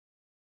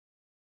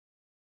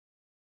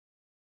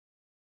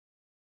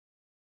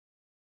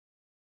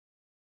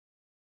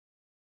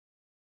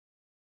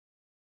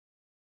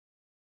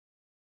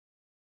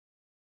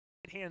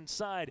right-hand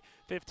side.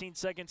 15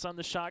 seconds on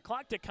the shot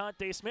clock.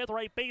 DeConte Smith,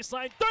 right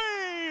baseline,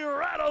 three,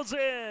 rattles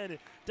in.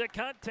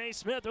 DeConte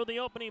Smith with the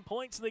opening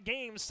points of the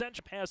game.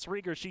 Central pass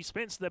Rieger. She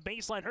spins to the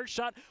baseline. Her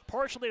shot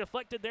partially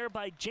deflected there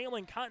by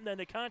Jalen Cotton. Then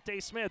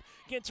DeConte Smith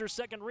gets her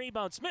second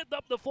rebound. Smith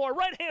up the floor,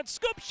 right-hand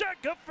scoop shot,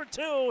 good for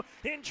two.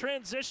 In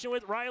transition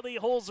with Riley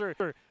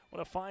Holzer. What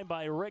a find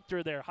by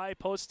Richter there. High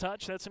post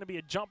touch. That's going to be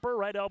a jumper,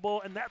 right elbow,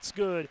 and that's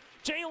good.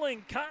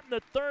 Jalen Cotton,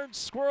 the third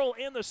squirrel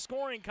in the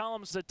scoring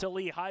columns to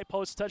Lee. High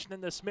post touch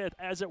then to Smith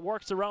as it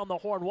works around the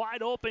horn.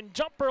 Wide open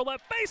jumper,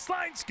 left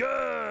baseline's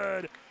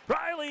good.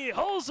 Riley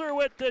Holzer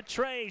with the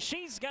tray.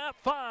 She's got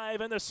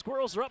 5, and the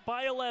Squirrels are up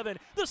by 11.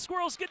 The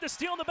Squirrels get the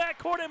steal in the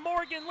backcourt, and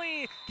Morgan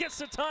Lee gets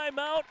the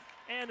timeout.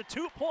 And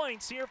 2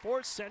 points here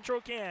for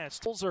Central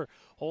Cast.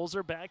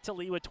 Holzer back to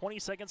Lee with 20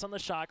 seconds on the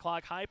shot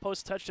clock. High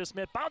post touch to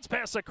Smith. Bounce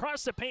pass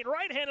across the paint.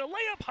 Right-handed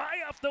layup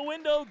high off the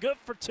window. Good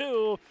for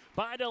 2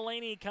 by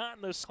Delaney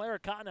Cotton. The Claire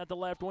Cotton at the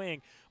left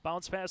wing.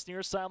 Bounce pass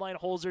near sideline.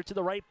 Holzer to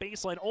the right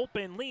baseline.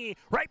 Open Lee.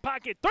 Right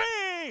pocket.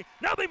 3!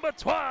 Nothing but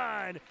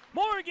twine.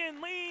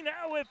 Morgan Lee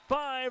now with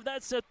 5.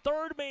 That's the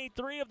third made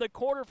 3 of the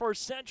quarter for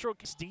Central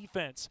Cast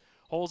defense.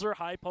 Holzer,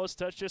 high post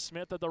touch to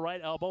Smith at the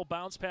right elbow.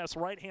 Bounce pass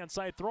right-hand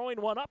side,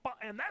 throwing one up,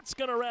 and that's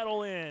going to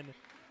rattle in.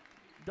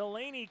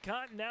 Delaney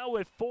Cotton now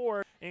with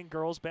 4 in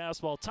girls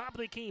basketball. Top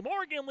of the key,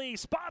 Morgan Lee,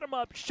 spot him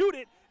up, shoot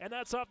it, and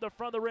that's off the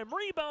front of the rim.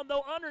 Rebound,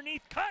 though,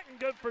 underneath Cotton,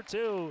 good for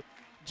 2.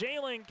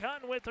 Jalen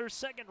Cotton with her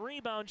second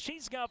rebound.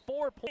 She's got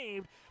 4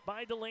 points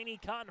by Delaney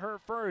Cotton, her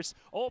first.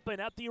 Open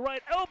at the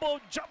right elbow,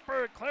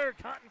 jumper, Claire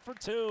Cotton for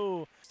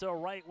 2. Still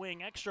right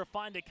wing, extra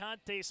fine to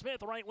DeConte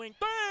Smith, right wing,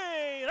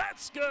 3!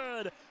 That's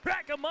good!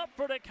 Rack him up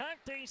for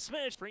DeConte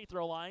Smith. Free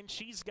throw line,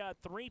 she's got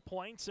 3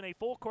 points and a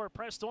full court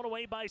press thrown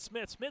away by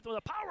Smith. Smith with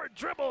a power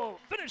dribble,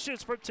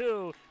 finishes for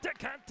 2.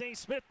 DeConte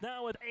Smith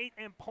now with 8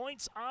 and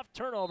points off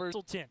turnovers.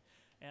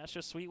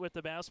 Asha Sweet with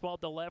the basketball at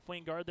the left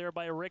wing, guard there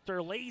by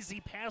Richter. Lazy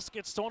pass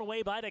gets thrown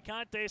away by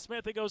DeConte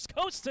Smith. It goes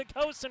coast to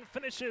coast and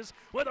finishes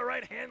with a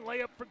right-hand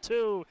layup for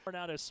 2.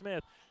 Now to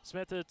Smith.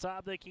 Smith to the top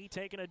of the key,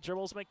 taking a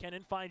dribbles.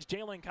 McKinnon finds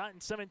Jalen Cotton,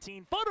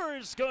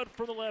 17-footers, good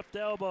for the left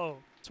elbow.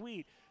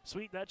 Sweet,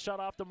 that shot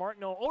off the mark.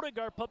 No,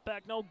 Odegaard put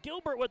back. No,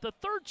 Gilbert with the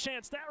third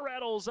chance. That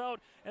rattles out,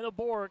 and the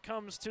board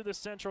comes to the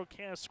Central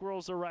Cast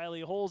Squirrels to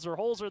Riley Holzer.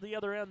 Holzer the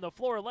other end, the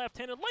floor,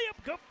 left-handed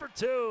layup, good for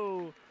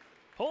 2.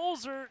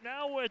 Holzer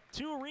now with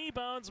 2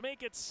 rebounds,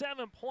 make it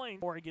 7 points.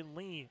 Morgan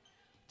Lee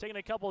taking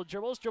a couple of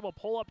dribbles,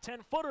 pull up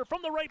 10-footer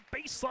from the right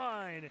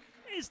baseline.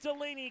 Is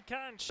Delaney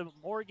Cotton.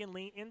 Morgan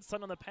Lee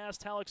inside on the pass.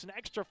 Alex, an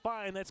extra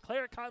fine. That's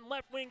Claire Cotton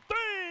left wing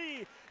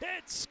 3.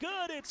 It's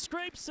good. It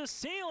scrapes the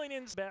ceiling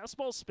and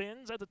basketball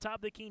spins at the top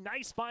of the key.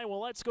 Nice find. Well,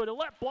 let's go to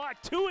left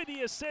block. 2 of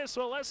the assists.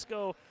 Well, let's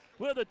go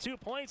with the 2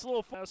 points. A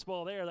little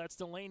fastball there. That's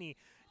Delaney.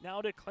 Now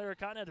to Claire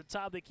Cotton at the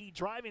top of the key.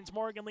 Driving's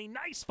Morgan Lee.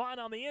 Nice find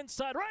on the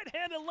inside.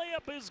 Right-handed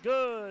layup is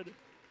good.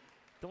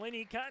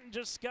 Delaney Cotton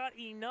just got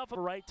enough of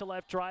right to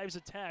left drives,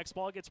 attacks.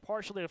 Ball gets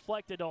partially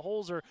deflected to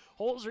Holzer.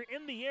 Holzer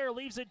in the air,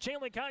 leaves it.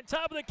 Jalen Cotton,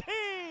 top of the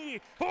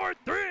key for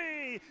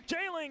 3.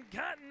 Jalen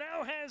Cotton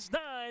now has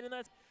 9, and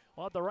that's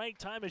at the right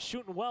time is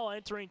shooting well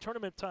entering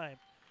tournament time.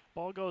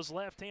 Ball goes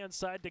left-hand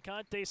side.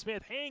 DeConte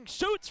Smith hangs,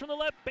 shoots from the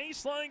left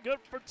baseline, good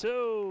for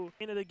 2.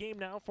 Into the game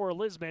now for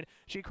Lisbon.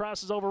 She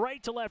crosses over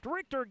right to left.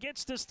 Richter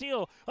gets to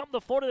steal. Up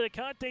the floor to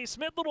DeConte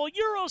Smith. Little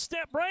Euro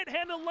step,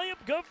 right-handed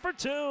layup, good for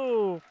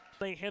 2.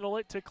 They handle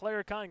it to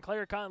Claire Cotton.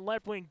 Claire Cotton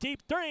left wing,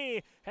 deep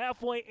 3.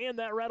 Halfway in,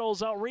 that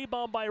rattles out.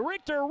 Rebound by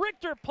Richter.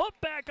 Richter put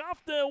back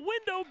off the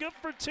window, good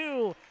for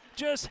 2.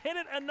 Just hit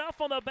it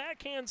enough on the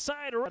backhand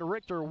side.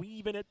 Richter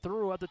weaving it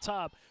through at the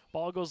top.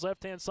 Ball goes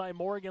left-hand side.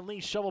 Morgan Lee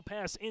shovel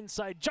pass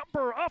inside.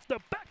 Jumper off the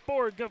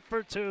backboard. Good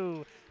for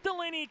 2.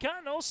 Delaney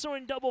Cotton also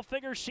in double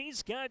figures.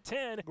 She's got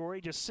 10.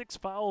 Just 6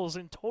 fouls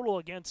in total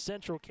against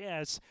Central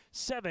Cast.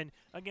 7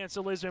 against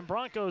the Lisbon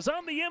Broncos.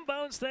 On the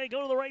inbounds, they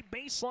go to the right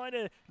baseline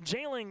to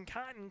Jalen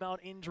Cotton. About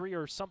injury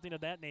or something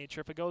of that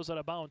nature. If it goes out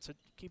of bounds, it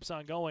keeps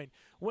on going.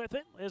 With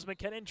it is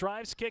McKinnon.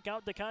 Drives, kick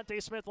out.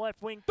 DeConte Smith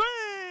left wing.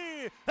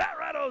 3! That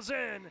rattles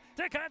in.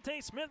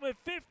 DeConte Smith with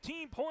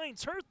 15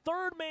 points. Her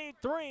third made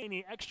 3. And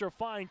the extra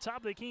fine, top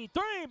of the key.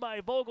 3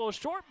 by Vogel,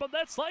 short, but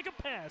that's like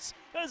a pass.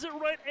 As it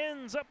right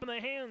ends up in the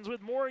hands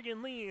with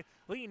Morgan Lee.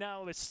 Lee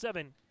now is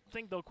 7.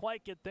 Think they'll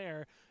quite get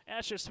there.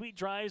 Asha Sweet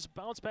drives,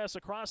 bounce pass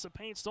across the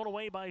paint, stolen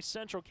away by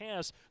Central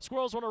Cast.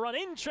 Squirrels want to run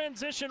in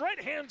transition,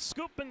 right hand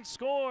scoop and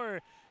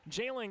score.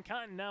 Jalen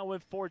Cotton now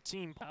with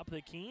 14. Top of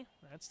the key,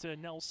 that's to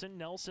Nelson.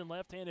 Nelson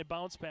left-handed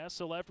bounce pass,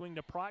 so left wing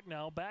to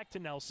Prochnow, back to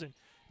Nelson.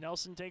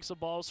 Nelson takes a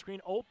ball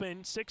screen,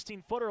 open,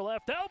 16-footer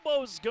left,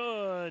 elbow's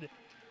good.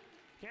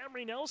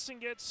 Camry Nelson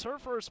gets her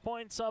first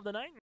points of the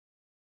night.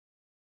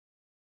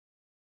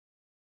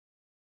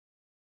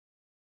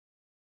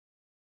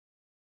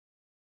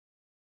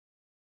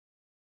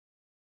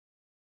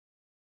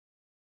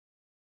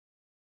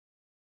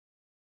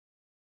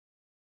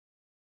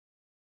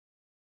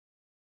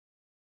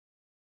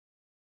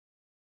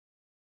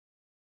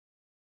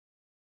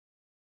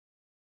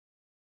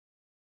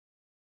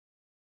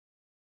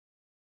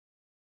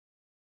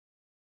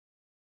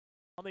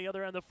 On the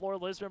other end of the floor,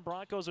 Lisbon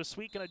Broncos are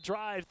Sweet going to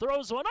drive,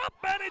 throws one up,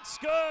 and it's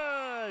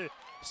good!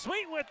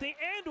 Sweet with the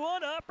and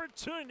one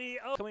opportunity.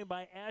 Oh, coming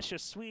by Asha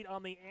Sweet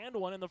on the and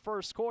one in the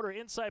first quarter.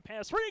 Inside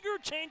pass,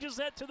 Rieger changes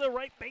that to the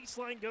right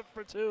baseline, good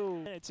for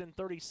 2 minutes and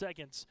 30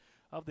 seconds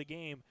of the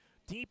game.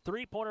 Deep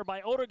three-pointer by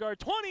Odegaard,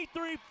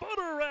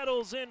 23-footer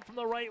rattles in from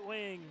the right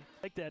wing.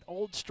 Like that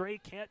old stray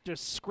cat,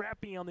 just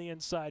scrappy on the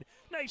inside.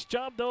 Nice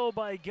job, though,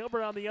 by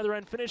Gilbert on the other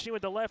end, finishing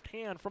with the left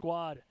hand from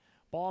Quad.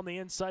 Ball on the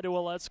inside to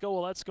Waletsko.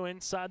 Waletsko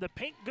inside the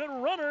paint. Good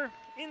runner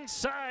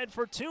inside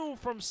for 2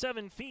 from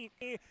 7 feet.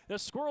 The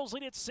Squirrels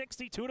lead at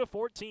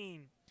 62-14.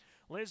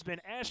 Lisbon,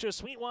 Asha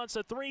Sweet wants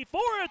a 3 for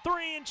a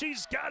 3, and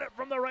she's got it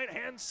from the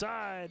right-hand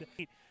side.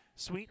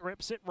 Sweet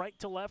rips it right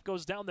to left,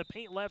 goes down the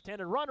paint,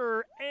 left-handed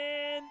runner,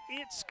 and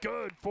it's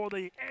good for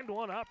the and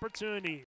one opportunity.